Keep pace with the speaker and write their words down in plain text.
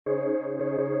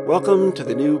Welcome to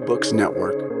the New Books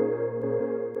Network.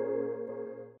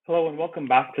 Hello and welcome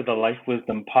back to the Life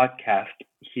Wisdom podcast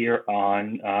here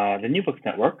on the New Books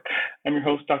Network. I'm your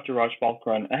host, Dr. Raj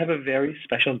Balkaran. I have a very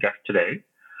special guest today,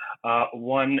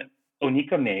 one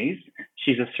Onika Mays.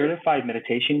 She's a certified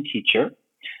meditation teacher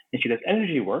and she does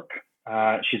energy work.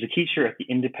 She's a teacher at the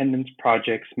Independence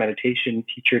Project's meditation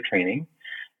teacher training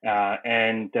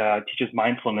and teaches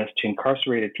mindfulness to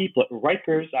incarcerated people at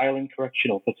Rikers Island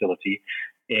Correctional Facility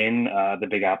in the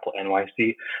Big Apple,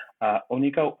 NYC.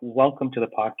 Onika, welcome to the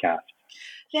podcast.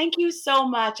 Thank you so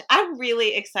much. I'm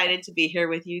really excited to be here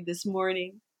with you this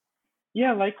morning.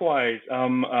 Yeah, likewise.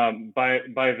 By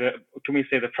the, can we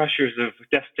say, the pressures of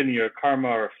destiny or karma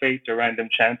or fate or random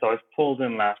chance, I was pulled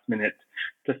in last minute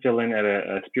to fill in at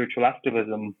a spiritual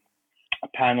activism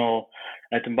panel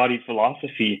at Embodied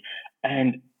Philosophy,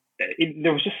 and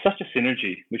there was just such a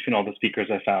synergy between all the speakers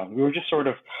I found. We were just sort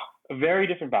of very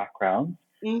different backgrounds,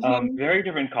 very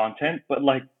different content, but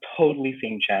like totally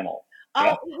same channel.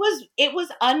 Oh, it was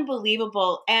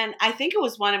unbelievable, and I think it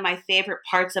was one of my favorite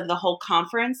parts of the whole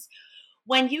conference.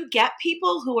 When you get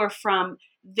people who are from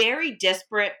very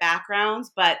disparate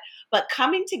backgrounds, but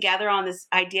coming together on this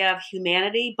idea of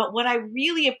humanity. But what I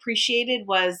really appreciated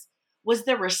was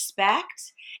the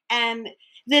respect and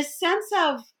this sense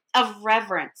of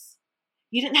reverence.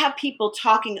 You didn't have people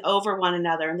talking over one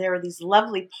another, and there were these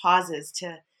lovely pauses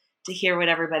to hear what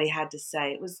everybody had to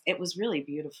say. It was really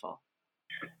beautiful.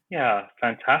 Yeah,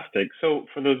 fantastic. So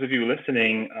for those of you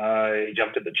listening, I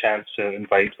jumped at the chance to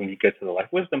invite Onika to the Life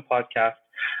Wisdom podcast.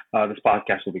 This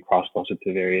podcast will be cross-posted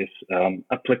to various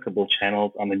applicable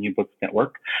channels on the New Books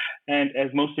Network. And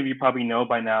as most of you probably know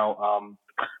by now,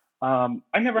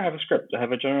 I never have a script. I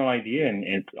have a general idea, and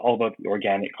it's all about the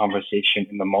organic conversation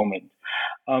in the moment.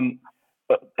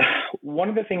 But one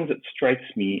of the things that strikes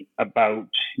me about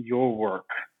your work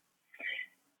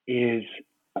is,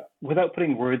 without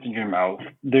putting words in your mouth,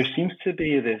 there seems to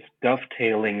be this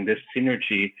dovetailing, this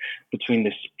synergy between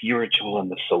the spiritual and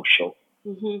the social.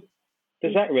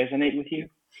 Does that resonate with you?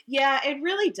 Yeah, it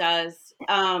really does.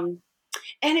 And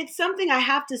it's something I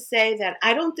have to say that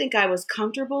I don't think I was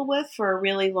comfortable with for a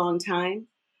really long time.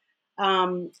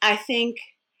 I think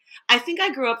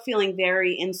I grew up feeling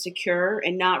very insecure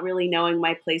and not really knowing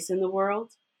my place in the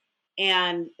world.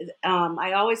 And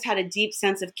I always had a deep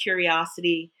sense of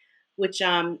curiosity, which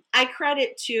I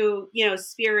credit to,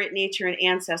 spirit, nature, and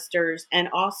ancestors, and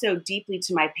also deeply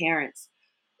to my parents,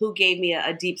 who gave me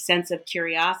a deep sense of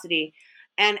curiosity.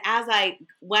 And as I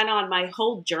went on my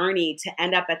whole journey to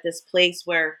end up at this place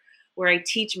where I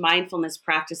teach mindfulness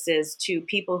practices to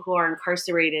people who are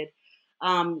incarcerated,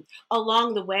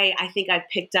 along the way, I think I've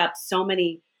picked up so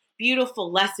many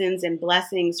beautiful lessons and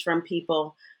blessings from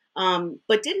people,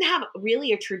 but didn't have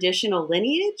really a traditional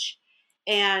lineage.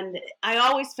 And I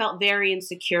always felt very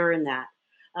insecure in that.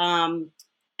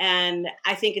 And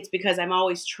I think it's because I'm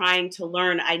always trying to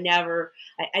learn. I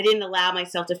didn't allow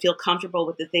myself to feel comfortable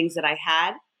with the things that I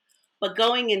had. But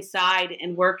going inside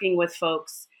and working with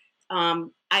folks,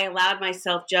 I allowed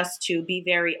myself just to be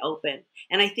very open.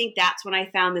 And I think that's when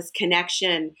I found this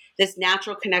connection, this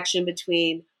natural connection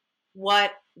between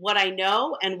what I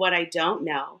know and what I don't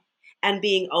know, and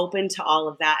being open to all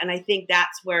of that. And I think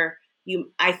that's where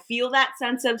I feel that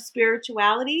sense of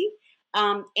spirituality,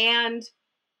 and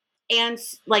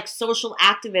like social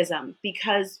activism,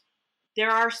 because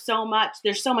there's so much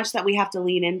that we have to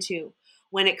lean into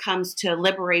when it comes to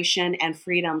liberation and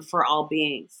freedom for all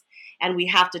beings. And we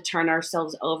have to turn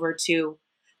ourselves over to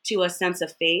a sense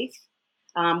of faith,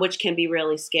 which can be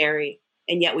really scary.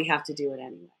 And yet we have to do it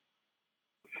anyway.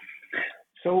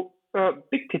 So,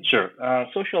 big picture,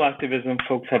 social activism,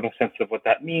 folks have a sense of what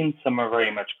that means. Some are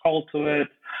very much called to it.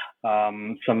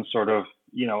 Some sort of,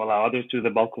 allow others to do the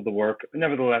bulk of the work.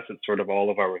 Nevertheless, it's sort of all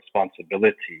of our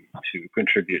responsibility to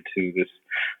contribute to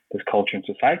this culture and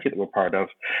society that we're part of.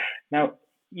 Now,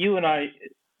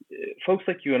 folks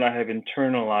like you and I have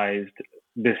internalized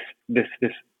the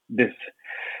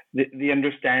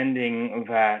understanding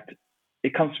that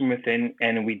it comes from within,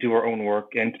 and we do our own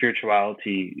work, and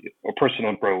spirituality or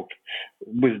personal growth,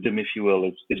 wisdom, if you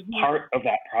will, is part of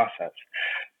that process.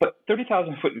 But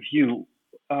 30,000 foot view,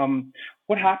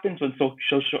 what happens when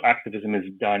social activism is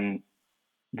done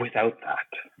without that,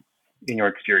 in your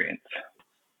experience?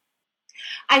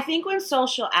 I think when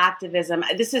social activism,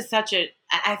 this is such an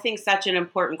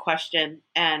important question,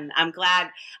 and I'm glad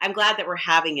that we're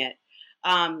having it.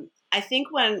 I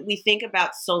think when we think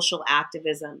about social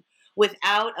activism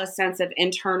without a sense of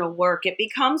internal work, it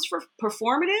becomes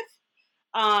performative,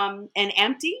 and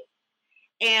empty,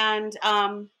 and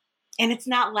it's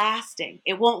not lasting.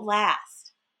 It won't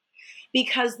last.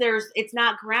 because it's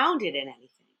not grounded in anything.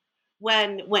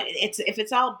 When if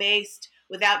it's all based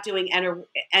without doing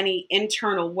any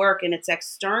internal work and it's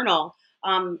external,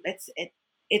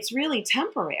 it's really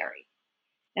temporary.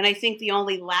 And I think the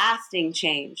only lasting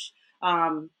change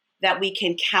that we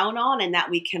can count on and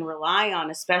that we can rely on,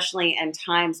 especially in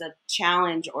times of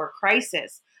challenge or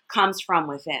crisis, comes from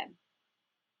within.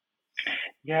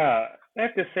 Yeah, I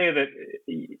have to say that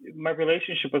my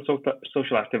relationship with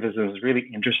social activism is really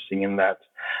interesting in that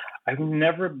I've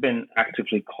never been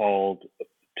actively called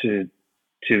to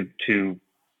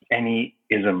any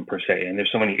ism per se, and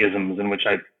there's so many isms in which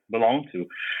I belong to.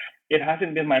 It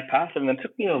hasn't been my path, and it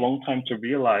took me a long time to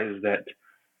realize that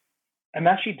I'm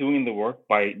actually doing the work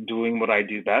by doing what I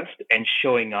do best and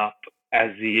showing up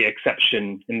as the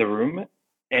exception in the room,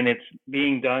 and it's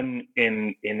being done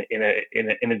in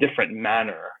a different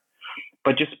manner,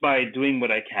 but just by doing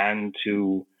what I can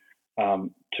to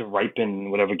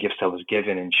ripen whatever gifts I was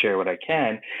given and share what I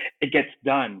can, it gets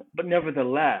done. But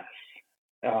nevertheless,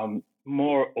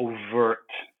 more overt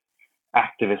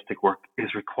activistic work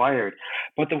is required.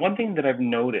 But the one thing that I've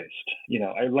noticed,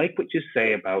 I like what you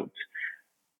say about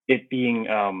it being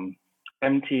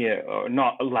empty or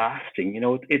not lasting.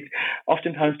 It's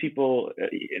oftentimes people,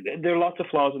 there are lots of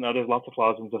flaws in others, lots of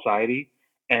flaws in society,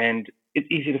 and it's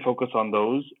easy to focus on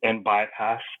those and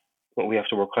bypass what we have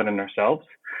to work on in ourselves.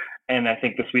 And I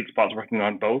think the sweet spot's working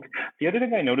on both. The other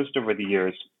thing I noticed over the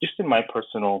years, just in my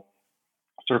personal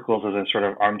circles as a sort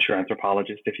of armchair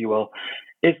anthropologist, if you will,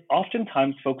 is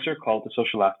oftentimes folks are called to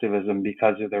social activism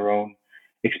because of their own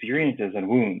experiences and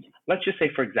wounds. Let's just say,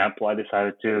 for example, I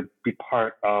decided to be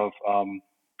part of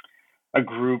a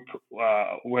group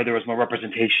where there was more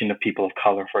representation of people of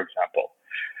color, for example.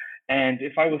 And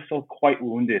if I was still quite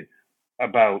wounded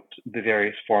about the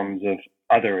various forms of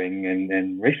othering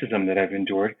and racism that I've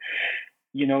endured,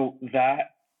 that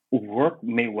work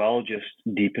may well just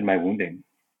deepen my wounding.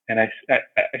 And I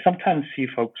sometimes see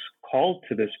folks called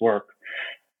to this work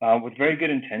with very good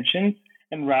intentions,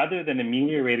 and rather than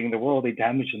ameliorating the world, they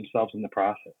damage themselves in the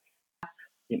process.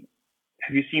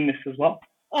 Have you seen this as well?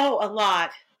 Oh, a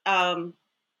lot.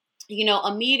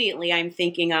 Immediately I'm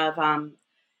thinking of,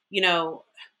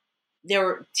 there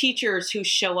were teachers who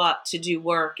show up to do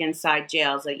work inside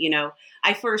jails.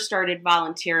 I first started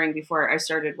volunteering before I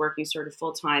started working sort of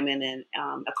full time in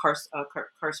a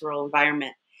carceral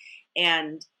environment.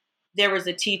 And there was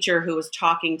a teacher who was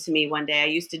talking to me one day. I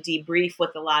used to debrief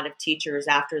with a lot of teachers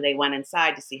after they went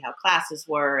inside to see how classes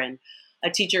were. And a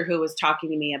teacher who was talking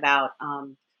to me about,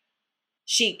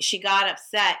 she got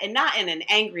upset, and not in an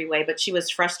angry way, but she was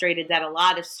frustrated that a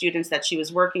lot of students that she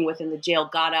was working with in the jail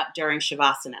got up during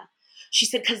Shavasana. She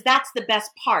said, because that's the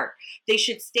best part. They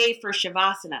should stay for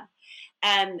Shavasana.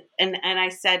 And I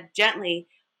said gently,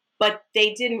 but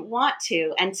they didn't want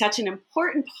to. And such an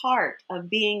important part of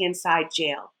being inside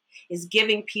jail is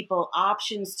giving people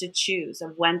options to choose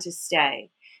of when to stay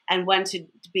and when to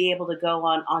be able to go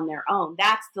on their own.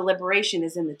 That's the liberation,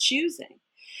 is in the choosing.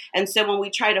 And so when we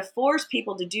try to force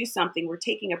people to do something, we're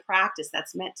taking a practice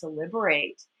that's meant to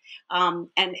liberate, and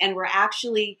we're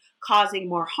actually causing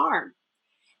more harm.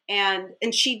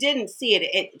 And she didn't see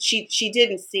it. She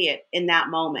didn't see it in that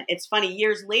moment. It's funny,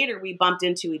 years later, we bumped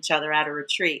into each other at a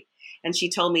retreat. And she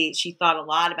told me she thought a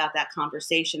lot about that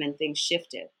conversation and things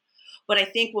shifted. But I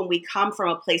think when we come from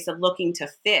a place of looking to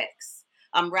fix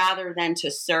rather than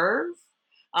to serve,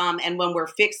 and when we're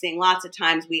fixing, lots of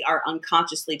times we are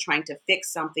unconsciously trying to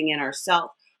fix something in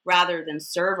ourselves rather than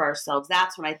serve ourselves.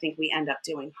 That's when I think we end up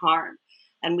doing harm.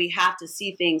 And we have to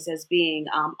see things as being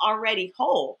already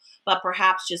whole, but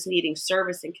perhaps just needing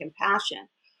service and compassion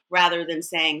rather than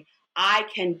saying, I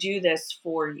can do this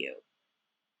for you.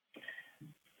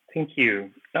 Thank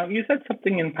you. You said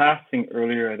something in passing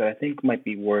earlier that I think might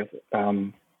be worth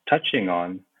touching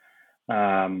on.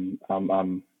 It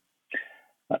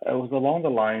was along the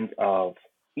lines of,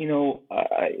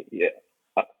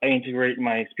 I integrate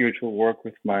my spiritual work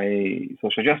with my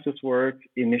social justice work.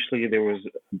 Initially, there was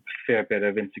a fair bit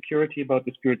of insecurity about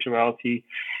the spirituality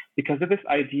because of this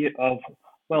idea of,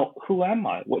 well, who am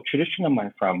I? What tradition am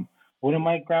I from? What am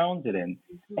I grounded in?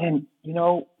 And,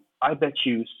 I bet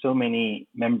you so many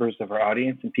members of our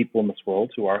audience and people in this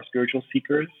world who are spiritual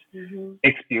seekers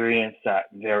experience that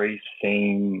very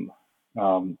same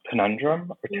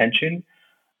conundrum or tension.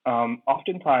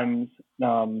 Oftentimes,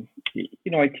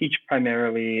 I teach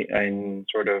primarily in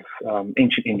sort of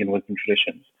ancient Indian wisdom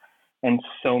traditions. And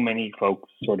so many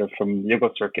folks sort of from yoga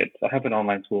circuits. I have an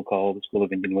online school called the School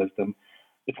of Indian Wisdom.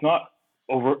 It's not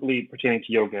overtly pertaining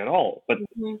to yoga at all, but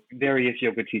various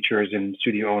yoga teachers and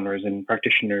studio owners and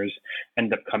practitioners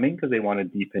end up coming because they want to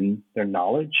deepen their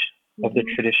knowledge of the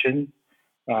tradition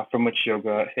from which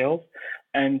yoga hails.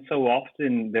 And so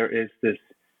often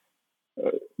uh,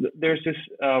 there's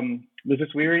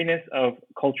this weariness of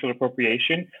cultural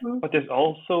appropriation, but there's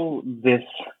also this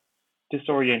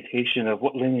disorientation of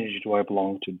what lineage do I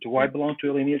belong to? Do I belong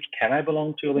to a lineage? Can I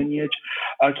belong to a lineage?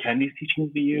 Can these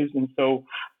teachings be used? And so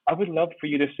I would love for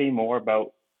you to say more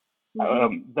about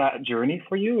that journey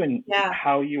for you and Yeah.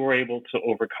 how you were able to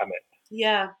overcome it.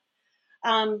 Yeah.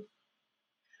 Um,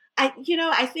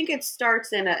 I think it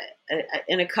starts in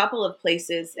a couple of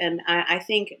places, and I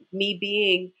think me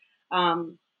being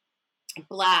um,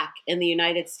 Black in the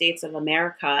United States of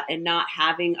America and not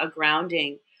having a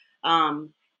grounding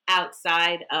um,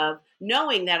 outside of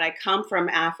knowing that I come from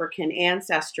African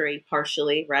ancestry,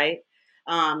 partially, right?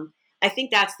 Um, I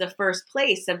think that's the first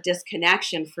place of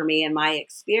disconnection for me in my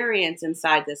experience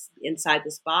inside this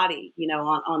body,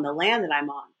 on the land that I'm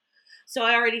on. So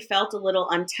I already felt a little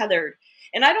untethered.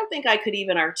 And I don't think I could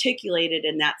even articulate it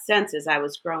in that sense as I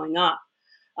was growing up.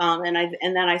 And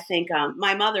then I think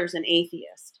my mother's an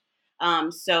atheist.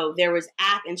 So there was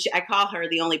I call her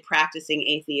the only practicing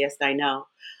atheist I know,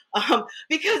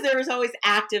 because there was always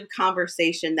active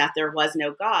conversation that there was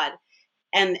no God.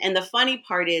 And the funny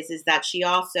part is that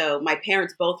my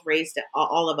parents both raised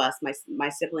all of us, my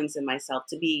siblings and myself,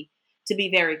 to be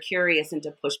very curious and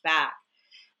to push back.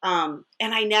 And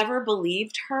I never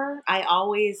believed her. I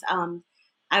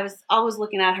was always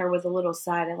looking at her with a little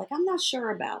side. I'm not sure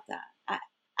about that.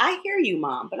 I hear you,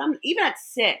 Mom, but I'm even at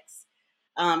 6.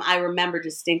 I remember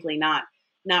distinctly not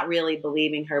really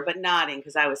believing her, but nodding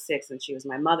because I was 6 and she was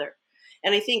my mother.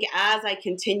 And I think as I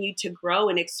continued to grow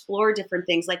and explore different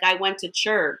things, like I went to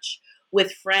church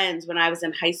with friends when I was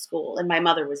in high school, and my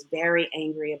mother was very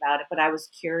angry about it, but I was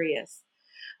curious.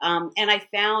 And I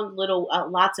found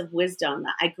lots of wisdom.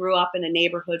 I grew up in a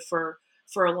neighborhood for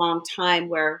a long time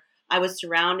where I was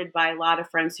surrounded by a lot of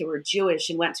friends who were Jewish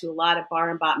and went to a lot of bar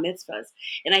and bat mitzvahs.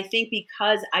 And I think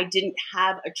because I didn't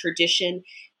have a tradition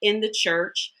in the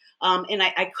church, and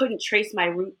I couldn't trace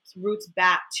my roots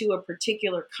back to a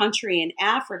particular country in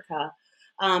Africa,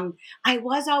 I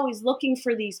was always looking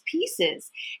for these pieces.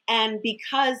 And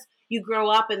because you grow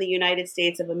up in the United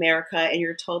States of America and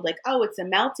you're told oh, it's a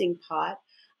melting pot,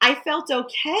 I felt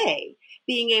okay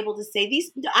being able to say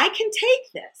I can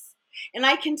take this and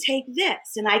I can take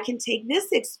this and I can take this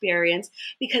experience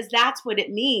because that's what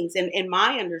it means. And in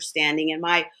my understanding and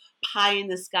my pie in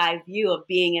the sky view of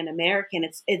being an American,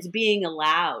 it's being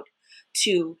allowed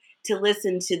to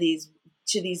listen to these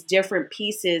different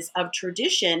pieces of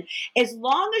tradition, as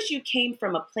long as you came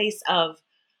from a place of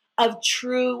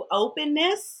true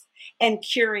openness and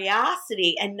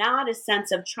curiosity and not a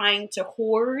sense of trying to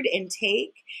hoard and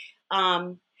take.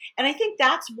 And I think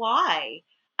that's why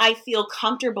I feel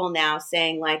comfortable now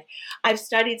saying I've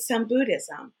studied some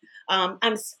Buddhism.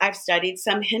 I've studied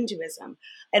some Hinduism,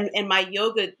 and my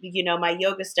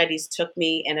yoga studies took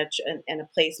me in a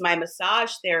place. My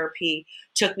massage therapy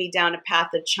took me down a path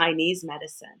of Chinese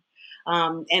medicine,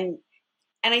 and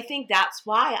I think that's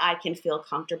why I can feel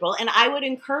comfortable. And I would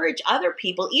encourage other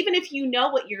people, even if you know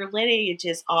what your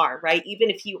lineages are, right? Even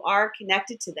if you are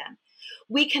connected to them,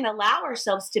 we can allow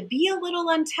ourselves to be a little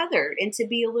untethered and to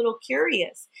be a little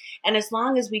curious. And as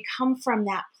long as we come from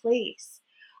that place,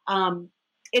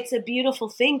 it's a beautiful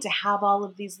thing to have all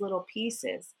of these little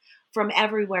pieces from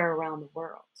everywhere around the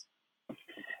world.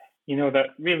 That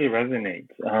really resonates.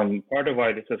 Part of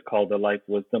why this is called the Life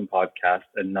Wisdom Podcast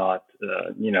and not,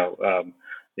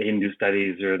 the Hindu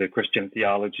studies or the Christian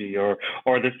theology or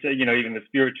this, even the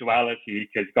spirituality,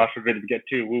 because God forbid to get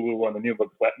too woo-woo on the New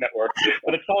Books Network.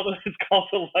 But it's called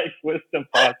the Life Wisdom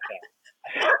Podcast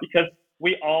because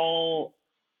we all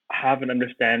have an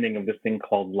understanding of this thing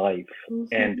called life. Mm-hmm.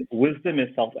 And wisdom is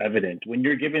self-evident. When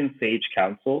you're given sage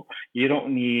counsel, you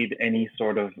don't need any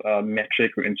sort of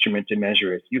metric or instrument to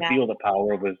measure it. You feel the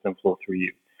power of wisdom flow through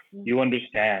you. Mm-hmm. You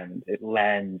understand. It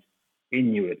lands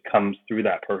in you. It comes through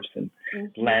that person. Mm-hmm.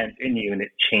 It lands in you, and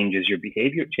it changes your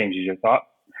behavior. It changes your thoughts.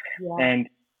 Yeah. And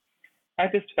I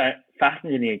had this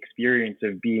fascinating experience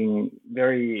of being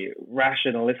very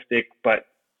rationalistic, but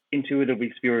intuitively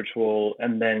spiritual,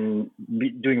 and then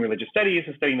doing religious studies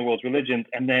and studying the world's religions.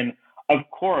 And then, of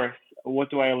course, what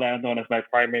do I land on as my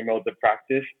primary mode of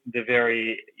practice? The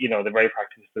very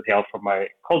practice that hails from my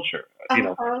culture. I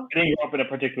didn't grow up in a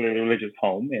particularly religious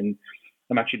home, and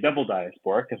I'm actually double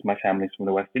diasporic because my family's from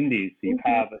the West Indies. So you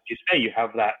have, as you say, you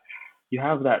have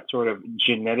that sort of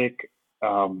genetic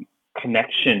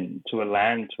connection to a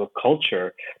land, to a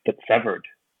culture that's severed,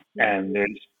 and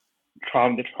there's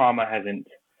the trauma hasn't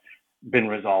been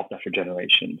resolved after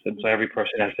generations. And so every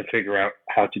person has to figure out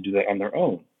how to do that on their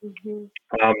own. Mm-hmm.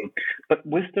 But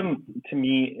wisdom to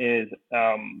me is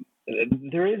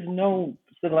there is no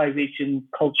civilization,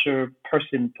 culture,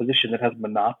 person, position that has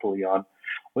monopoly on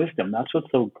wisdom. That's what's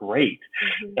so great.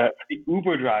 Mm-hmm. The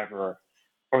Uber driver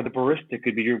or the barista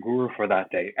could be your guru for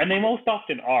that day. And they most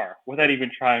often are without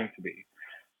even trying to be.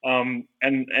 And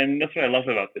that's what I love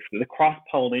about this, the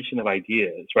cross-pollination of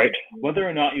ideas, right? Whether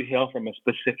or not you hail from a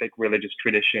specific religious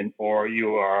tradition or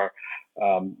you are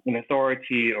an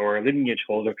authority or a lineage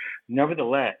holder,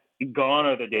 nevertheless, gone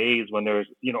are the days when there's,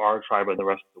 our tribe and the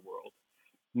rest of the world.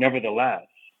 Nevertheless,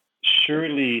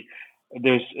 surely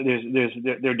there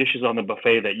are dishes on the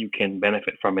buffet that you can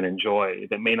benefit from and enjoy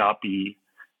that may not be,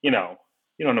 you know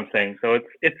what I'm saying? So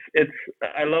it's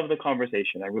I love the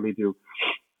conversation. I really do.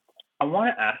 I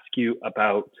want to ask you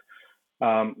about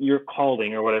your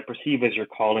calling, or what I perceive as your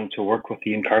calling, to work with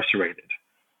the incarcerated.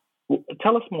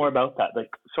 Tell us more about that. Like,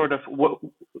 sort of,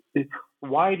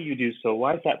 why do you do so?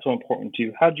 Why is that so important to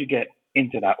you? How did you get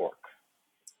into that work?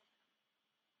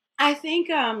 I think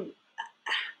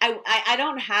I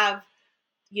don't have,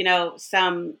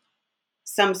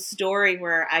 some story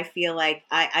where I feel like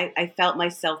I felt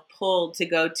myself pulled to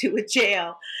go to a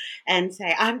jail and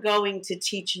say, I'm going to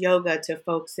teach yoga to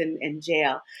folks in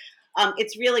jail.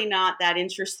 It's really not that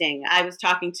interesting. I was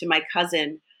talking to my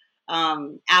cousin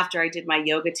after I did my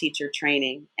yoga teacher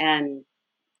training, and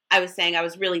I was saying I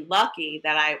was really lucky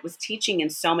that I was teaching in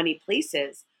so many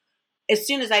places. As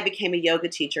soon as I became a yoga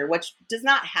teacher, which does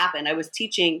not happen, I was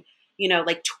teaching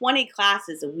like 20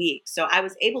 classes a week. So I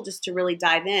was able just to really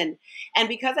dive in. And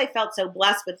because I felt so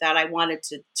blessed with that, I wanted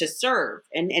to serve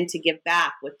and to give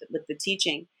back with the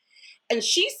teaching. And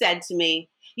she said to me,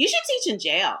 you should teach in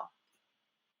jail.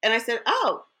 And I said,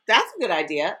 oh, that's a good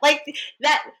idea. Like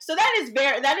that. So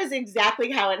that is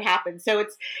exactly how it happened. So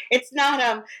it's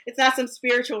not some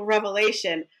spiritual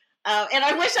revelation. And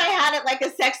I wish I had it like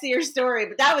a sexier story,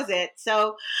 but that was it.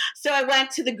 So I went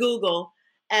to the Google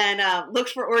and looked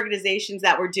for organizations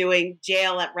that were doing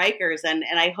jail at Rikers. And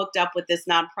I hooked up with this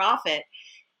nonprofit.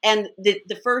 And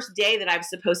the first day that I was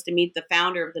supposed to meet the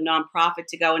founder of the nonprofit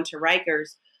to go into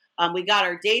Rikers, we got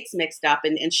our dates mixed up,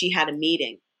 and she had a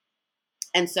meeting.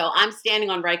 And so I'm standing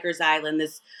on Rikers Island,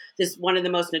 this one of the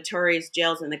most notorious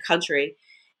jails in the country.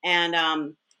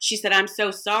 And she said, I'm so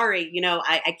sorry,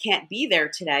 I can't be there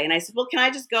today. And I said, well, can I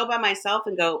just go by myself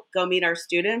and go meet our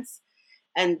students?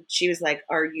 And she was like,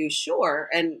 are you sure?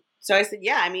 And so I said,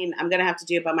 yeah, I'm going to have to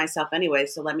do it by myself anyway.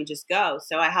 So let me just go.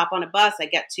 So I hop on a bus. I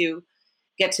get to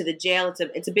the jail.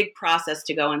 It's a big process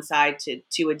to go inside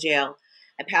to a jail.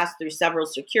 I pass through several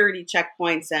security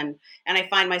checkpoints, and I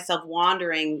find myself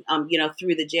wandering,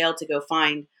 through the jail to go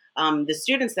find the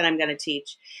students that I'm going to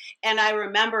teach. And I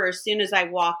remember as soon as I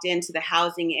walked into the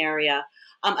housing area,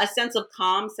 a sense of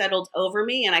calm settled over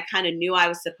me, and I kind of knew I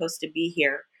was supposed to be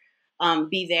here.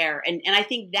 Be there. And I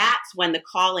think that's when the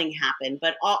calling happened.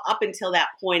 But up until that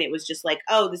point, it was just like,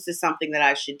 oh, this is something that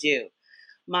I should do.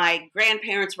 My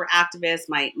grandparents were activists.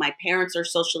 My parents are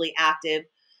socially active.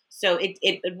 So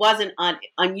it wasn't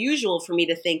unusual for me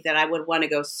to think that I would want to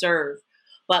go serve.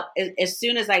 But as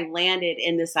soon as I landed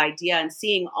in this idea and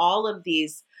seeing all of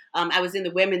these, I was in the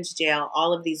women's jail,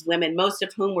 all of these women, most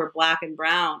of whom were Black and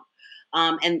brown.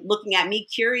 And looking at me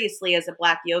curiously as a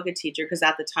Black yoga teacher, because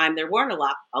at the time there weren't a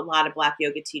lot of Black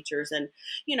yoga teachers, and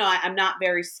I'm not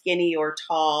very skinny or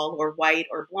tall or white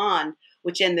or blonde,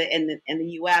 which in the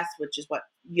U.S., which is what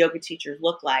yoga teachers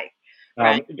look like.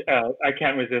 Right? I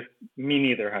can't resist. Me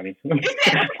neither, honey.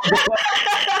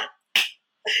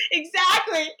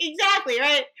 Exactly,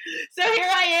 right? So here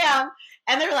I am,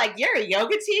 and they're like, "You're a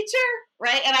yoga teacher?"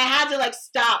 Right? And I had to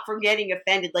stop from getting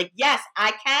offended. Like, yes,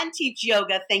 I can teach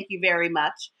yoga. Thank you very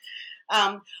much.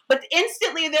 But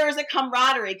instantly there was a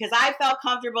camaraderie because I felt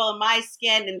comfortable in my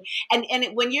skin. And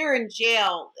when you're in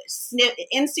jail,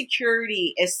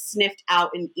 insecurity is sniffed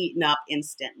out and eaten up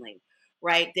instantly,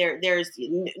 right? There's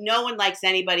no one likes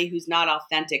anybody who's not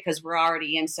authentic because we're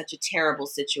already in such a terrible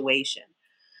situation.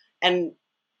 And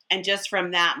just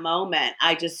from that moment,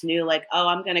 I just knew oh,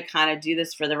 I'm going to kind of do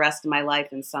this for the rest of my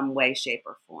life in some way, shape,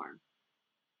 or form.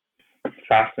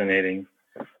 Fascinating.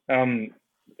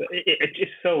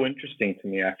 It's so interesting to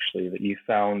me, actually, that you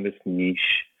found this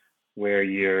niche where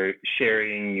you're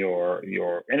sharing your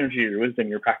energy, your wisdom,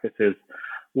 your practices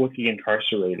with the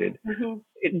incarcerated. Mm-hmm.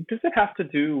 Does it have to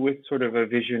do with sort of a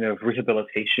vision of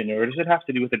rehabilitation, or does it have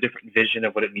to do with a different vision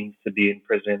of what it means to be in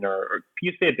prison? Or can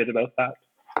you say a bit about that?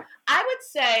 I would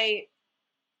say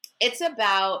it's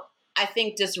about, I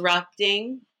think,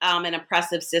 disrupting an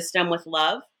oppressive system with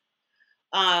love.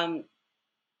 Coming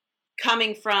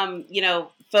from,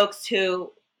 folks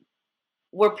who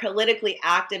were politically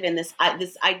active in this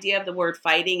idea of the word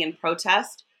fighting and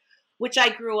protest, which I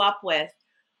grew up with,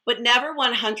 but never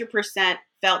 100%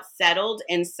 felt settled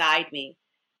inside me.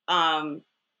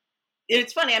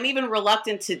 It's funny. I'm even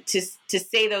reluctant to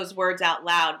say those words out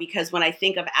loud, because when I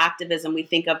think of activism, we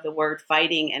think of the word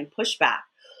fighting and pushback.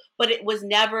 But that was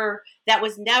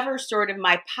never sort of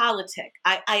my politic.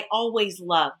 I always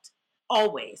loved,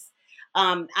 always.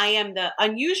 I am the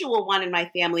unusual one in my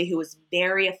family who is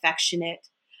very affectionate,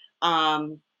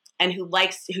 and who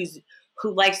likes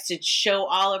to show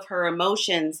all of her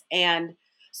emotions. And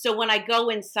so when I go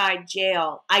inside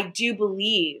jail, I do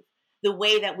believe the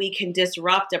way that we can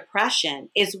disrupt oppression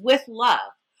is with love.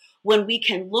 When we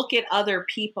can look at other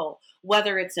people,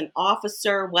 whether it's an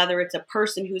officer, whether it's a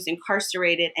person who's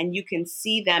incarcerated, and you can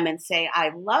see them and say, I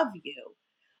love you,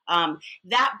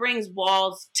 that brings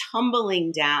walls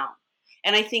tumbling down.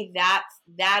 And I think that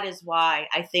is why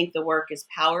I think the work is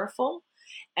powerful.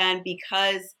 And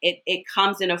because it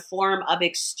comes in a form of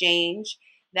exchange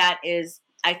that is,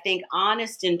 I think,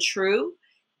 honest and true,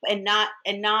 and not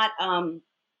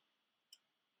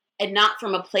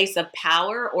from a place of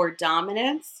power or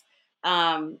dominance,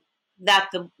 that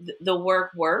the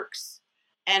work works.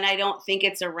 And I don't think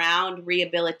it's around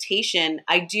rehabilitation.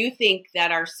 I do think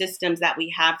that our systems that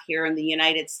we have here in the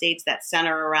United States that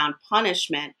center around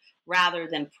punishment rather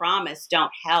than promise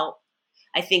don't help.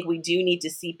 I think we do need to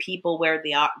see people where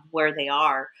they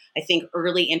are. I think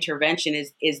early intervention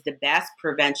is the best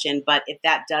prevention. But if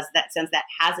since that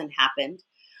hasn't happened,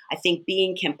 I think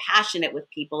being compassionate with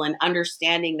people and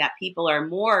understanding that people are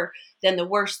more than the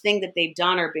worst thing that they've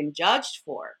done or been judged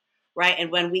for, right?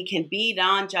 And when we can be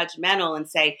non-judgmental and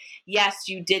say, yes,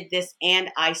 you did this and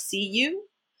I see you,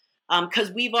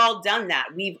 because we've all done that.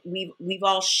 We've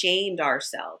all shamed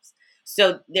ourselves.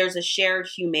 So there's a shared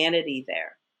humanity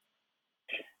there.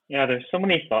 Yeah, there's so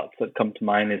many thoughts that come to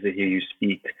mind as I hear you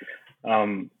speak.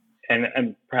 And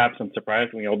perhaps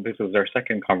unsurprisingly, this was our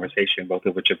second conversation, both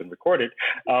of which have been recorded.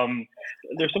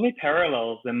 There's so many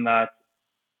parallels in that,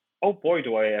 oh boy,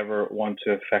 do I ever want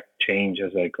to affect change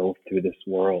as I go through this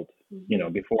world,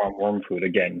 before I'm worm food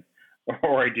again,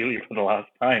 or ideally for the last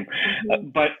time.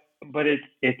 But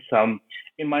it's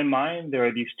in my mind, there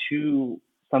are these two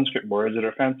Sanskrit words that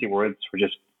are fancy words for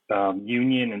just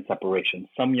union and separation,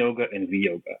 Samyoga and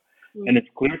Viyoga. And it's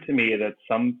clear to me that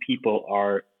some people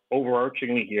are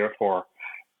overarchingly here for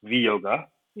Viyoga,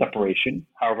 separation,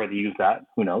 however they use that,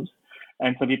 who knows.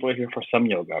 And some people are here for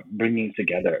Samyoga, bringing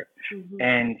together.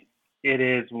 And it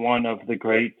is one of the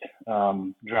great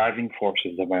driving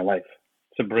forces of my life,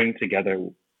 to bring together.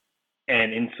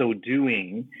 And in so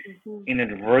doing,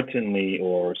 inadvertently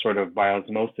or sort of by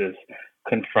osmosis,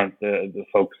 confront the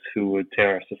folks who would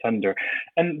tear us asunder.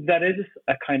 And that is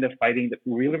a kind of fighting that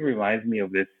really reminds me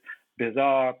of this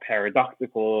bizarre,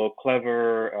 paradoxical,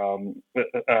 clever,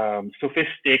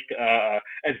 sophistic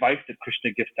advice that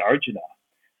Krishna gives to Arjuna.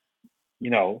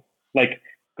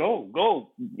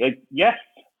 Go, yes,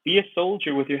 be a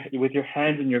soldier with your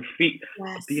hands and your feet.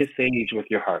 Yes. Be a sage with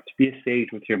your heart. Be a sage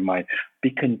with your mind. Be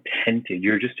contented.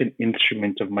 You're just an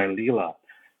instrument of my Leela.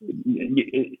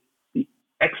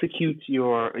 Execute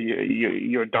your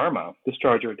dharma,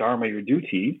 discharge your dharma, your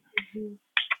duty,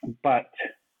 but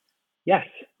yes,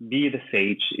 be the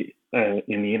sage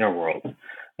in the inner world.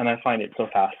 And I find it so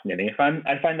fascinating.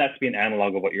 I find that to be an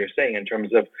analog of what you're saying in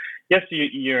terms of, yes,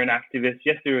 you're an activist,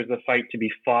 yes, there is a fight to be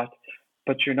fought,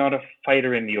 but you're not a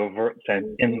fighter in the overt sense.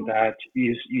 In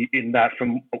that,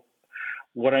 from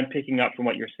what I'm picking up from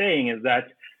what you're saying, is that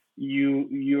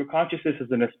your consciousness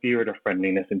is in a spirit of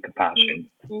friendliness and compassion,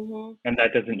 and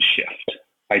that doesn't shift,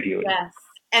 ideally. Yes,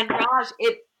 and Raj,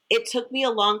 it took me a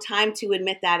long time to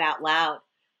admit that out loud.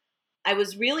 I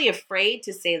was really afraid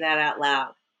to say that out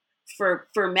loud for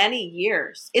many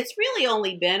years. It's really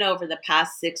only been over the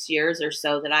past 6 years or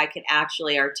so that I could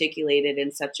actually articulate it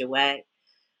in such a way.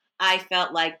 I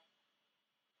felt like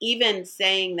even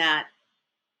saying that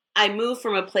I moved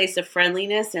from a place of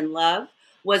friendliness and love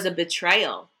was a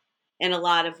betrayal in a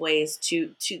lot of ways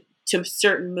to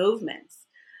certain movements.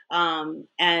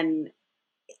 And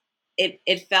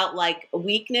it felt like a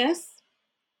weakness.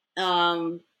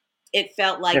 It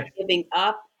felt like giving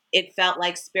up. It felt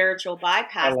like spiritual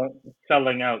bypass.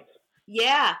 Selling out.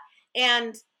 Yeah.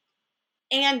 And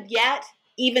yet,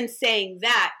 even saying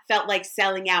that felt like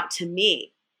selling out to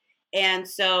me. And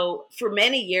so for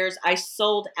many years, I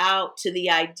sold out to the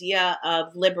idea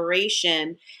of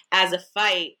liberation as a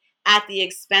fight at the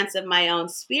expense of my own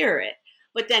spirit,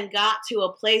 but then got to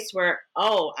a place where,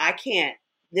 I can't,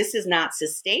 this is not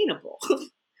sustainable.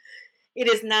 It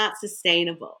is not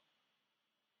sustainable.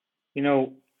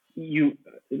 you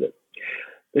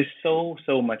there's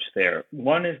so much there.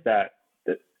 One is that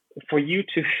for you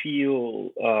to feel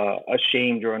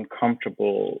ashamed or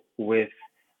uncomfortable with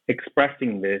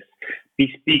expressing this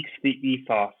bespeaks the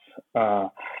ethos, uh,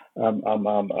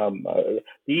 the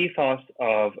ethos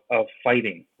of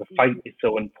fighting. The fight is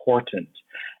so important,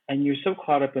 and you're so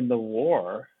caught up in the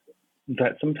war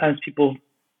that sometimes people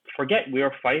forget we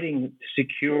are fighting to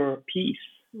secure peace.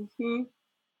 Mm-hmm.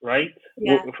 Right?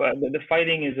 Yeah. The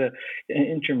fighting is an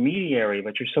intermediary,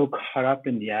 but you're so caught up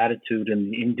in the attitude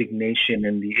and the indignation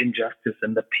and the injustice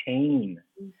and the pain.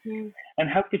 Mm-hmm. And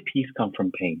how could peace come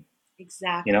from pain?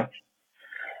 Exactly.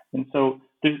 And so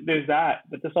there's that,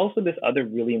 but there's also this other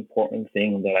really important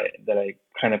thing that I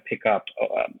kind of pick up.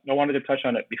 I wanted to touch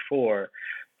on it before.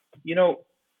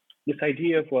 This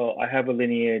idea of, well, I have a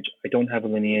lineage, I don't have a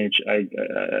lineage. I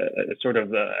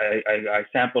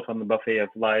sample from the buffet of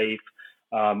life,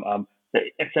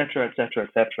 et cetera, et cetera,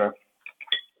 et cetera.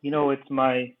 It's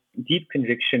my deep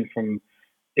conviction from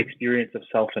experience of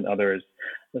self and others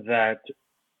that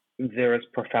there is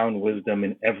profound wisdom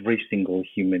in every single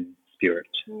human spirit.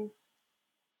 Mm-hmm.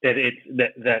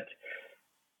 That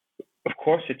of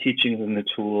course the teachings and the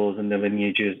tools and the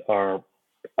lineages are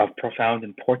of profound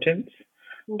importance,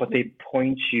 but they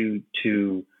point you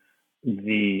to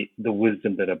the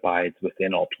wisdom that abides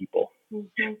within all people.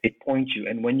 Mm-hmm. It points you,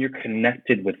 and when you're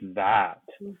connected with that,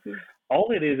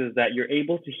 all it is that you're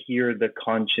able to hear the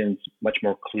conscience much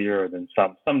more clearer than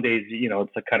some. Some days,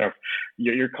 it's a kind of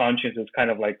your conscience is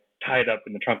kind of like tied up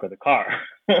in the trunk of the car,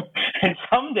 and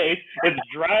some days it's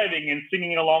driving and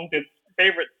singing along to its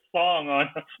favorite song on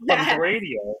the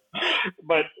radio.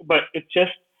 But it's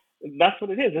just. That's what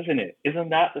it is, isn't it? Isn't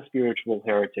that the spiritual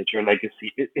heritage or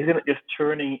legacy? Isn't it just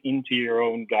turning into your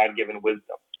own God-given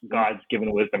wisdom, God's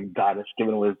given wisdom, Goddess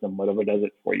given wisdom, whatever does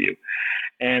it for you,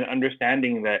 and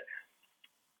understanding that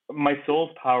my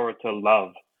soul's power to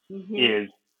love is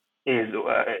it's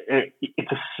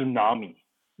a tsunami,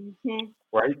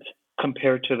 right?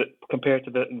 Compared to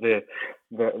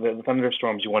the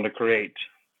thunderstorms you want to create,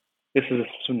 this is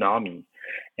a tsunami,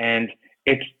 and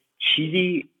it's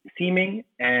cheesy seeming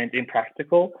and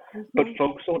impractical, but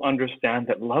folks don't understand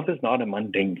that love is not a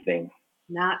mundane thing.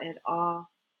 Not at all.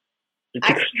 It's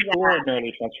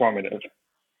extraordinarily transformative.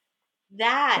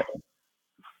 That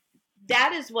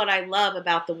is what I love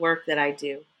about the work that I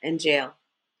do in jail.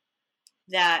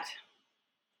 That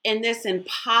in this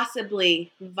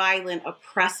impossibly violent,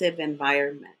 oppressive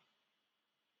environment,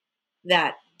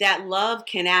 that love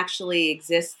can actually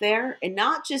exist there, and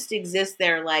not just exist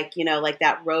there like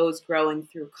that rose growing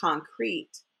through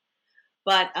concrete,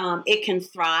 but it can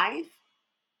thrive.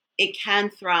 It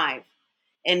can thrive,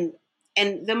 and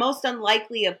the most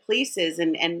unlikely of places,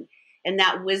 and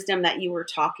that wisdom that you were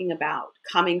talking about,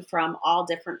 coming from all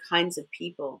different kinds of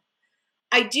people.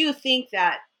 I do think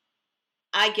that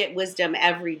I get wisdom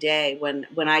every day when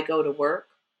I go to work.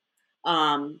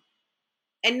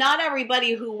 And not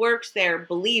everybody who works there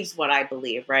believes what I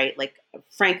believe, right? Like,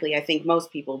 frankly, I think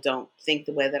most people don't think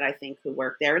the way that I think who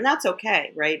work there, and that's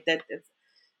okay, right?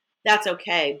 That's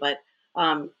okay. But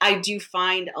I do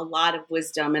find a lot of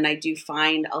wisdom, and I do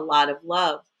find a lot of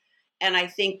love, and I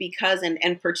think because,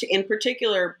 in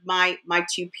particular, my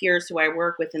two peers who I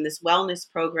work with in this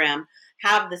wellness program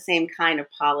have the same kind of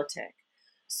politic.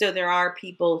 So there are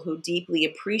people who deeply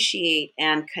appreciate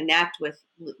and connect with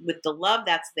the love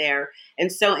that's there, and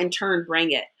so in turn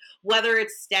bring it. Whether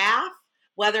it's staff,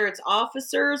 whether it's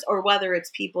officers, or whether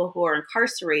it's people who are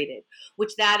incarcerated,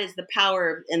 which that is the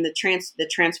power and the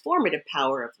transformative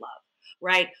power of love,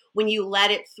 right? When you let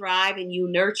it thrive and you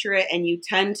nurture it and you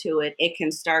tend to it, it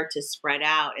can start to spread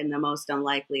out in the most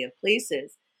unlikely of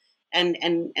places, and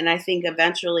I think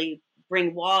eventually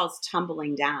bring walls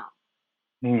tumbling down.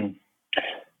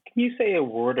 Can you say a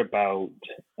word about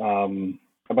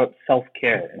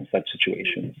self-care in such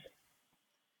situations?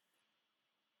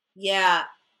 Yeah,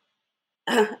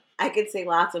 I could say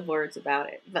lots of words about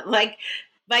it, but like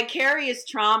vicarious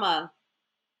trauma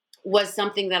was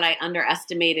something that I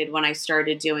underestimated when I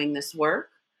started doing this work,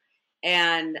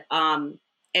 and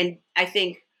I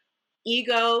think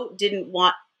ego didn't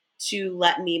want to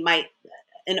let me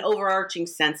an overarching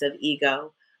sense of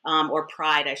ego, or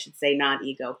pride, I should say, not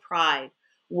ego, pride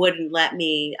wouldn't let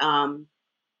me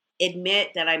admit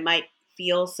that I might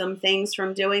feel some things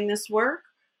from doing this work.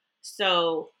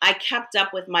 So I kept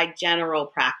up with my general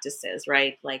practices,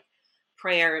 right? Like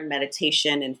prayer and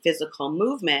meditation and physical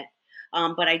movement.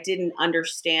 But I didn't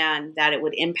understand that it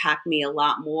would impact me a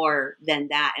lot more than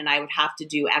that. And I would have to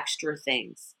do extra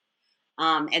things.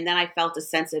 And then I felt a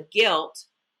sense of guilt,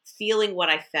 feeling what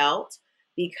I felt,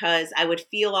 because I would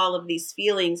feel all of these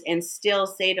feelings and still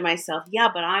say to myself, yeah,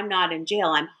 but I'm not in jail.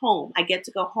 I'm home. I get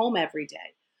to go home every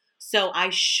day. So I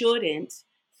shouldn't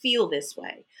feel this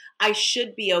way. I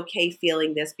should be okay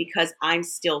feeling this because I'm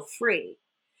still free.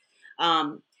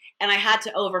 Um, and I had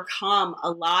to overcome a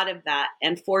lot of that.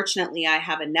 And fortunately, I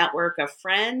have a network of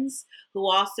friends who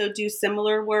also do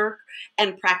similar work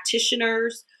and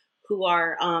practitioners who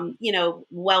are,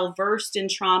 well versed in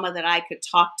trauma that I could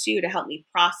talk to help me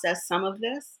process some of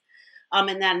this,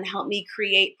 and then help me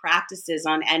create practices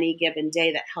on any given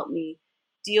day that help me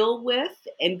deal with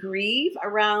and grieve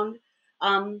around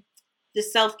the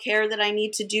self-care that I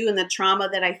need to do and the trauma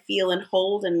that I feel and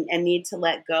hold and need to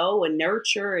let go and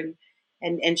nurture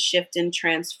and shift and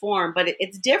transform. But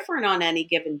it's different on any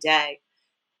given day,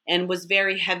 and was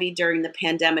very heavy during the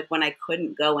pandemic when I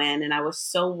couldn't go in. And I was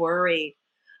so worried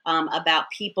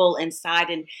about people inside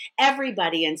and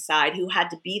everybody inside who had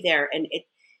to be there. And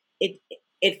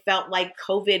it felt like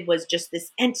COVID was just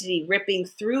this entity ripping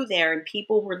through there, and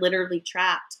people were literally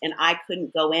trapped, and I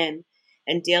couldn't go in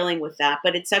and dealing with that.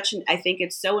 But I think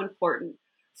it's so important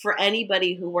for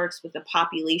anybody who works with a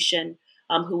population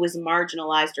who is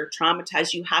marginalized or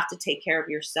traumatized. You have to take care of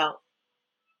yourself.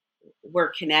 We're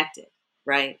connected,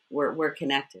 right? We're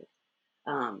connected.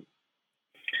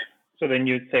 So then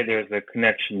you'd say there's a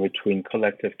connection between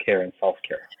collective care and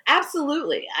self-care.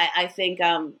 Absolutely. I think,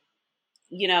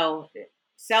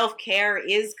 self-care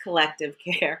is collective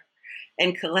care,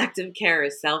 and collective care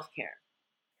is self-care.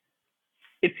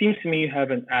 It seems to me you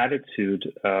have an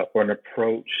attitude or an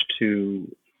approach to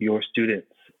your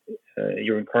students,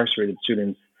 your incarcerated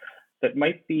students, that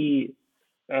might be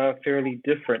fairly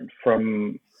different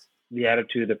from the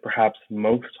attitude that perhaps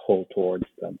most hold towards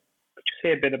them. Could you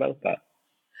say a bit about that?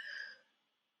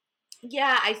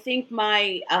 Yeah, I think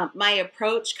my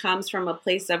approach comes from a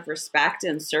place of respect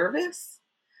and service.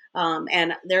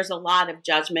 And there's a lot of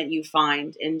judgment you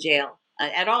find in jail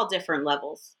at all different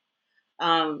levels.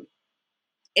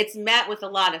 It's met with a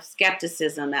lot of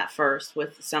skepticism at first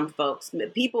with some folks.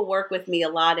 People work with me a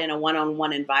lot in a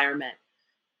one-on-one environment.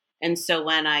 And so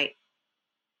when I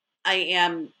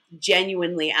am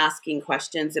genuinely asking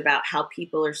questions about how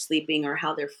people are sleeping or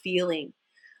how they're feeling,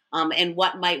 and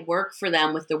what might work for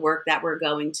them with the work that we're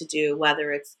going to do,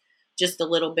 whether it's just a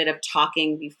little bit of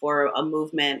talking before a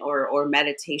movement or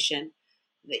meditation.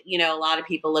 A lot of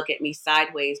people look at me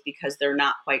sideways because they're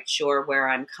not quite sure where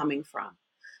I'm coming from.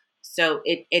 So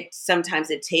it sometimes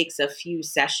it takes a few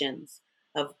sessions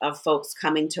of folks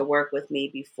coming to work with me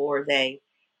before they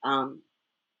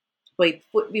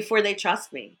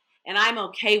trust me, and I'm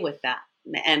okay with that,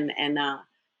 and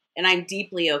I'm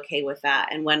deeply okay with that.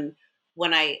 And when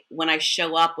I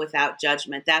show up without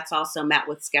judgment, that's also met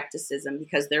with skepticism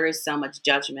because there is so much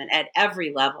judgment at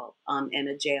every level in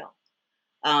a jail,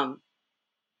 and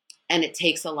it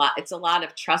takes a lot. It's a lot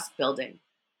of trust building.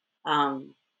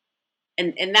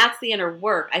 And that's the inner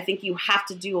work. I think you have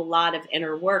to do a lot of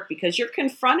inner work because you're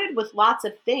confronted with lots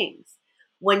of things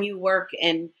when you work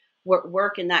in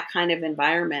that kind of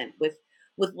environment with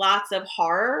lots of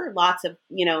horror, lots of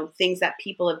things that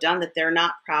people have done that they're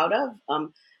not proud of.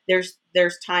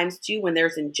 There's times too when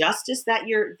there's injustice that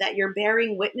you're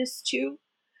bearing witness to,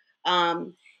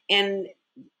 and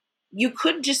you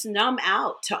could just numb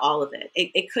out to all of it.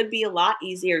 It could be a lot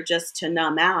easier just to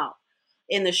numb out.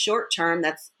 In the short term,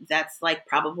 that's like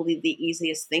probably the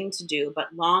easiest thing to do.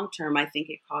 But long term, I think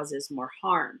it causes more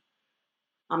harm.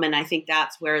 And I think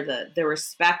that's where the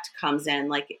respect comes in.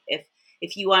 Like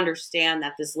if you understand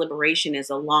that this liberation is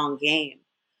a long game,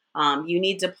 you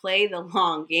need to play the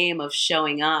long game of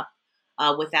showing up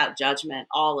without judgment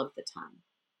all of the time.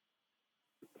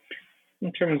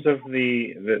 In terms of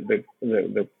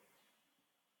the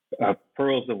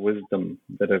pearls of wisdom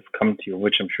that have come to you,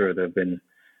 which I'm sure there have been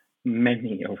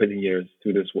many over the years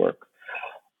through this work,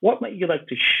 what might you like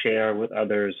to share with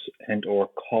others and or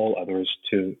call others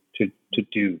to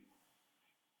do?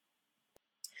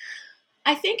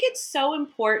 I think it's so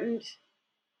important,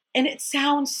 and it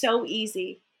sounds so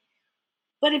easy,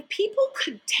 but if people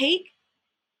could take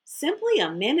simply a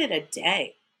minute a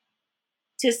day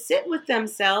to sit with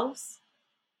themselves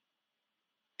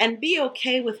and be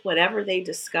okay with whatever they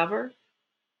discover,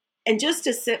 and just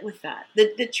to sit with that,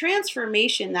 the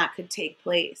transformation that could take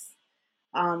place,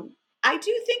 I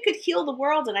do think could heal the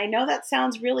world. And I know that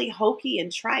sounds really hokey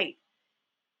and trite,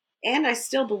 and I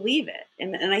still believe it.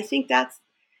 And I think that's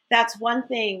one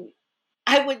thing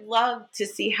I would love to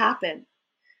see happen.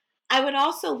 I would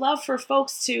also love for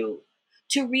folks to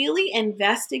really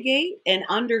investigate and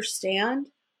understand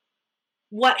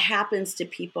what happens to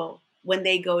people when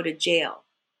they go to jail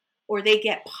or they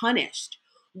get punished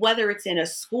whether it's in a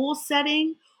school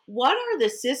setting. What are the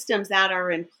systems that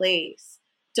are in place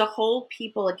to hold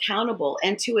people accountable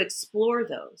and to explore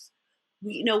those?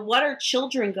 What are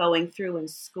children going through in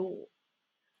school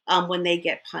when they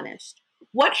get punished?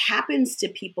 What happens to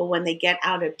people when they get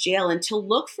out of jail? And to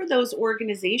look for those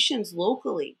organizations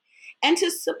locally and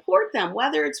to support them,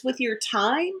 whether it's with your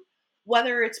time,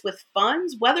 whether it's with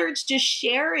funds, whether it's just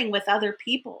sharing with other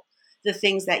people the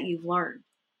things that you've learned.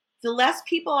 The less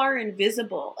people are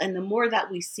invisible and the more that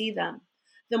we see them,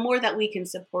 the more that we can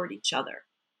support each other.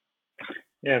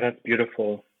 Yeah, that's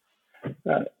beautiful.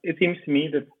 It seems to me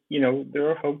that, there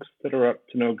are folks that are up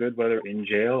to no good, whether in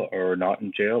jail or not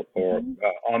in jail, or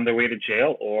on their way to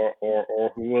jail,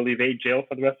 or who will evade jail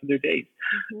for the rest of their days.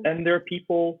 Mm-hmm. And there are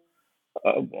people,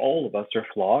 all of us are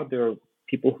flawed. There are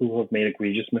people who have made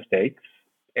egregious mistakes,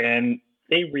 and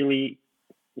they really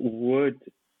would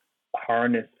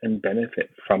harness and benefit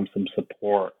from some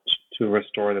support to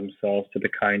restore themselves to the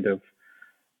kind of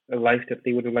life that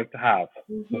they would have liked to have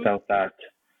without that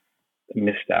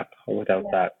misstep or without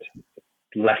that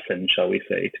lesson, shall we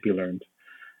say, to be learned.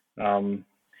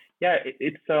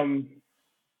 It's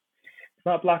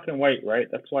not black and white, right?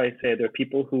 That's why I say there are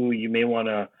people who you may want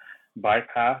to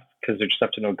bypass because they're just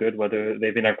up to no good, whether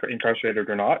they've been incarcerated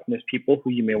or not. And there's people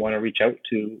who you may want to reach out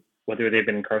to, whether they've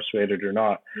been incarcerated or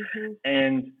not.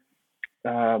 And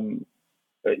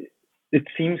it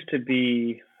seems to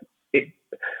be.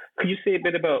 Could you say a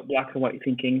bit about black and white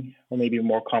thinking, or maybe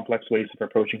more complex ways of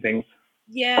approaching things?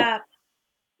 Yeah.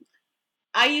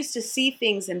 I used to see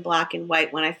things in black and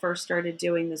white when I first started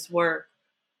doing this work.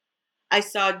 I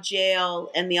saw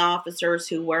jail and the officers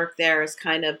who work there as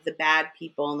kind of the bad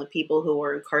people and the people who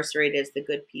were incarcerated as the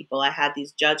good people. I had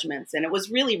these judgments, and it was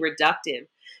really reductive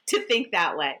to think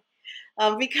that way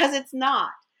because it's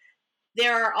not.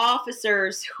 There are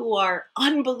officers who are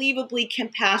unbelievably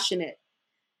compassionate,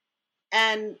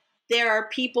 and there are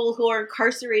people who are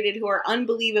incarcerated who are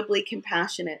unbelievably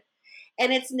compassionate.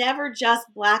 And it's never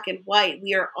just black and white.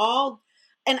 We are all,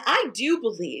 and I do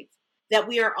believe that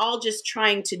we are all just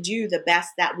trying to do the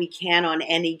best that we can on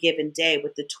any given day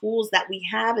with the tools that we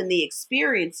have and the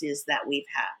experiences that we've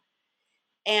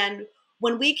had. And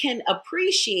when we can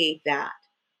appreciate that,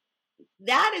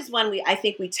 that is when I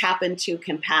think we tap into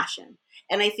compassion.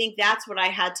 And I think that's what I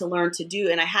had to learn to do.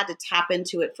 And I had to tap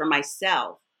into it for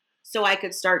myself so I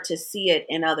could start to see it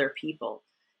in other people.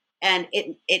 And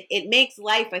it makes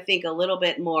life, I think, a little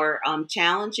bit more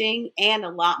challenging and a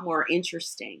lot more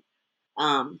interesting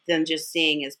than just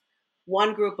seeing as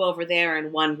one group over there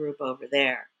and one group over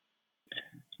there.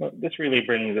 Well, this really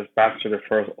brings us back to the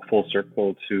full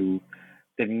circle to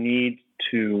the need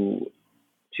to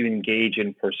engage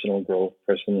in personal growth,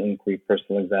 personal inquiry,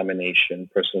 personal examination,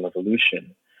 personal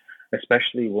evolution,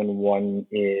 especially when one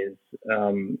is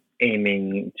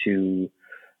aiming to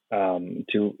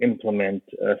implement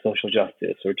social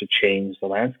justice or to change the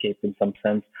landscape in some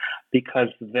sense, because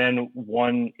then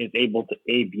one is able to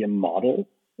A, be a model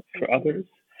for others,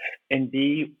 and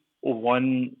B,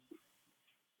 one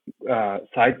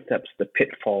sidesteps the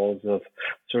pitfalls of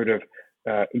sort of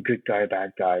good guy,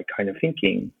 bad guy kind of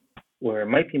thinking, where it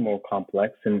might be more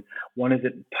complex, and one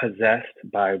isn't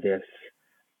possessed by this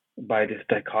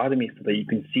dichotomy, so that you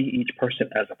can see each person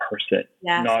as a person,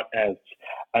 not as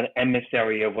an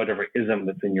emissary of whatever ism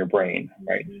that's in your brain,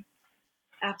 right?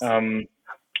 Absolutely.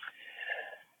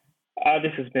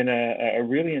 This has been a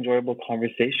really enjoyable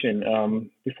conversation.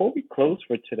 Before we close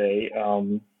for today,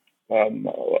 actually,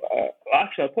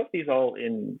 I'll put these all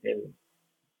in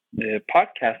the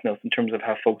podcast notes in terms of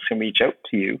how folks can reach out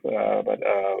to you. But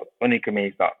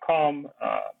onikamaze.com,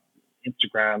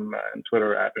 Instagram and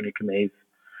Twitter at onikamaze.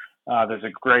 There's a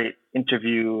great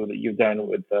interview that you've done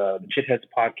with the Chitheads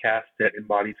podcast that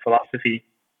embodies philosophy.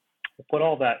 I'll put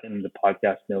all that in the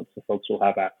podcast notes so folks will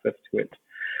have access to it.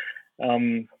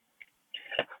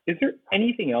 Is there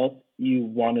anything else you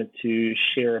wanted to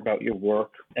share about your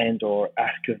work and or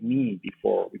ask of me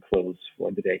before we close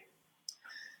for the day?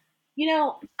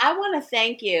 I want to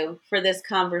thank you for this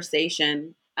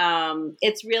conversation.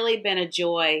 It's really been a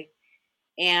joy,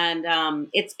 and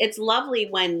it's lovely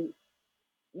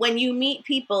when you meet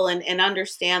people and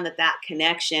understand that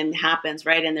connection happens,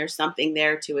 right? And there's something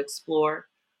there to explore.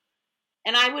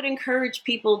 And I would encourage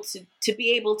people to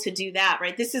be able to do that,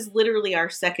 right? This is literally our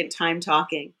second time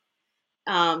talking.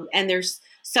 And there's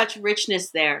such richness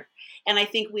there. And I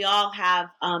think we all have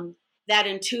that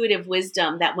intuitive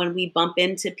wisdom that when we bump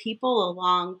into people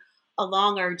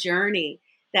along our journey,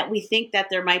 that we think that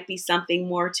there might be something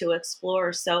more to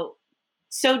explore. So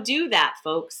do that,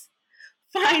 folks.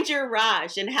 Find your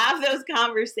Raj and have those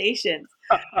conversations.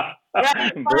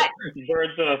 Right, but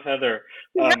Birds of a feather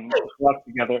right, flock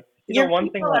together. your One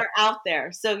thing people that are out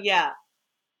there. So yeah.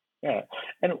 yeah,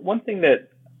 and one thing that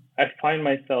I find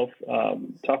myself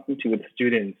talking to with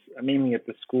students, mainly at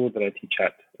the school that I teach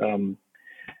at,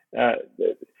 uh,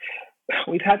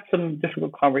 we've had some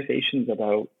difficult conversations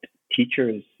about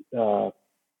teachers,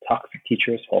 toxic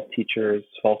teachers, false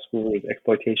gurus,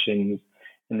 exploitations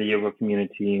in the yoga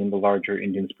community and the larger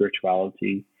Indian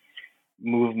spirituality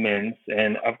movements.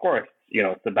 And of course,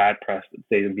 it's the bad press that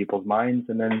stays in people's minds.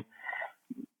 And then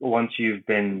once you've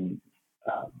been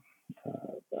um,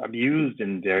 abused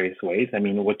in various ways, I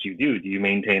mean, what do you do? Do you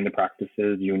maintain the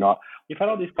practices? Do you not? We've had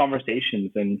all these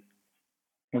conversations, and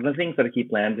one of the things that I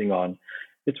keep landing on,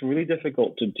 it's really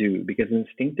difficult to do because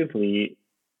instinctively,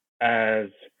 as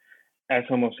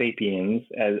Homo sapiens,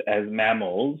 as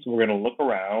mammals, we're going to look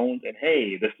around and,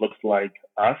 hey, this looks like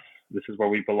us. This is where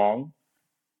we belong.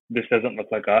 This doesn't look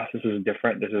like us. This is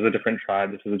different. This is a different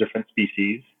tribe. This is a different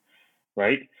species,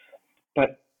 right?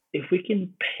 But if we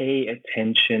can pay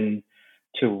attention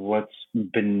to what's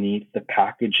beneath the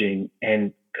packaging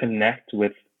and connect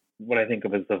with what I think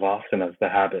of as the vasanas, the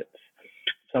habits,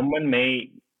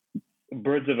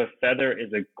 birds of a feather is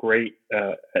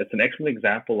it's an excellent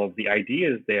example of the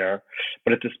ideas there,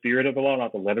 but it's the spirit of the law,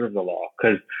 not the letter of the law,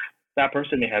 because that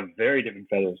person may have very different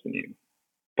feathers than you,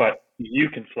 but you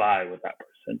can fly with that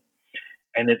person.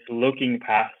 And it's looking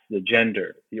past the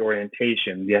gender, the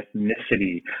orientation, the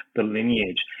ethnicity, the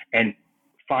lineage, and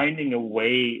finding a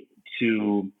way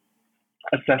to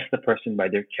assess the person by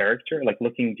their character, like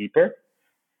looking deeper.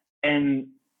 And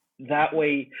that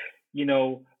way,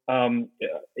 I'm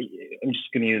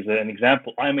just going to use an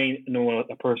example. I may know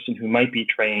a person who might be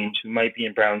trained, who might be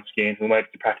in brown skin, who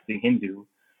might be practicing Hindu,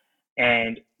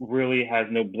 and really has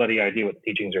no bloody idea what the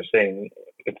teachings are saying.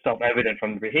 It's self-evident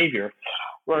from the behavior.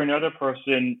 Where another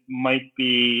person might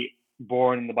be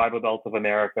born in the Bible Belt of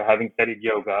America, having studied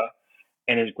yoga,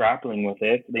 and is grappling with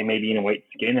it. They may be in a white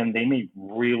skin, and they may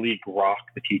really grok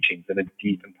the teachings in a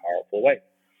deep and powerful way.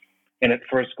 And at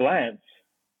first glance,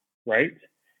 right,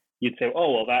 you'd say,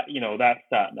 oh, well, that's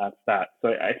that. So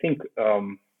I think,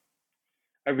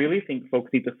 I really think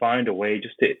folks need to find a way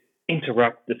just to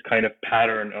interrupt this kind of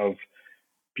pattern of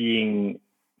being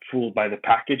fooled by the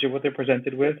package of what they're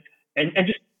presented with, and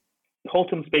just hold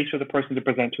some space for the person to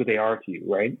present who they are to you,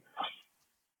 right?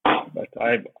 But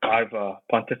I've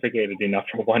pontificated enough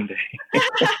for one day.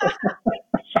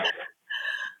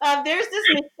 There's this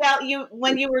Michelle.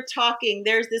 When you were talking,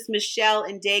 there's this Michelle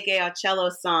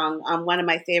Ndegeocello song. One of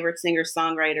my favorite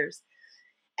singer-songwriters,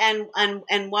 and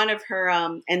one of her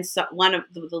one of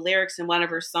the lyrics in one of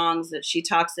her songs that she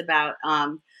talks about.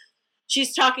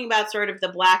 She's talking about sort of the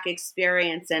Black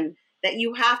experience and that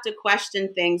you have to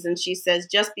question things. And she says,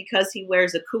 just because he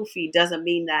wears a kufi doesn't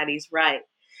mean that he's right.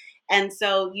 And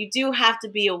so you do have to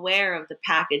be aware of the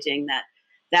packaging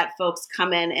that folks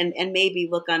come in and maybe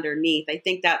look underneath. I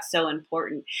think that's so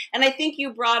important. And I think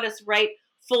you brought us right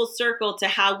full circle to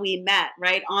how we met,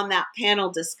 right, on that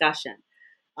panel discussion.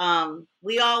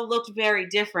 We all looked very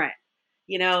different,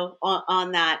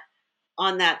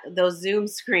 on those Zoom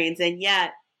screens, and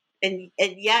yet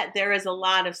there is a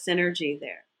lot of synergy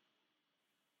there.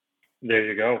 There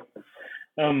you go.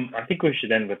 I think we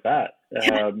should end with that.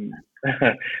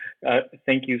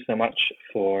 Thank you so much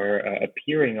for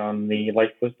appearing on the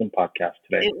Life Wisdom podcast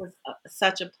today. It was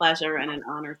such a pleasure and an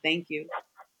honor. Thank you.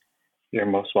 You're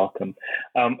most welcome.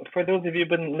 For those of you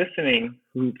who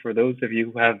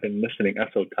have been listening, I'm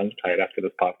so tongue-tied after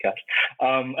this podcast.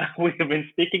 We have been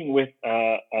speaking with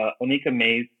Onika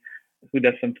Mays, who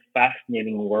does some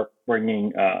fascinating work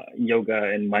bringing yoga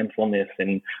and mindfulness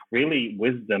and really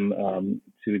wisdom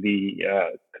to the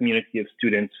community of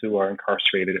students who are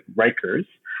incarcerated at Rikers,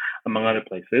 among other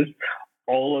places.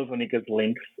 All of Onika's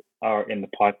links are in the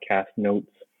podcast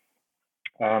notes.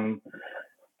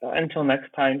 Until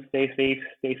next time, stay safe,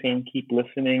 stay sane, keep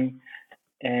listening,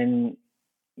 and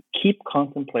keep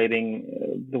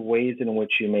contemplating the ways in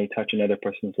which you may touch another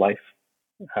person's life,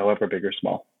 however big or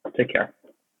small. Take care.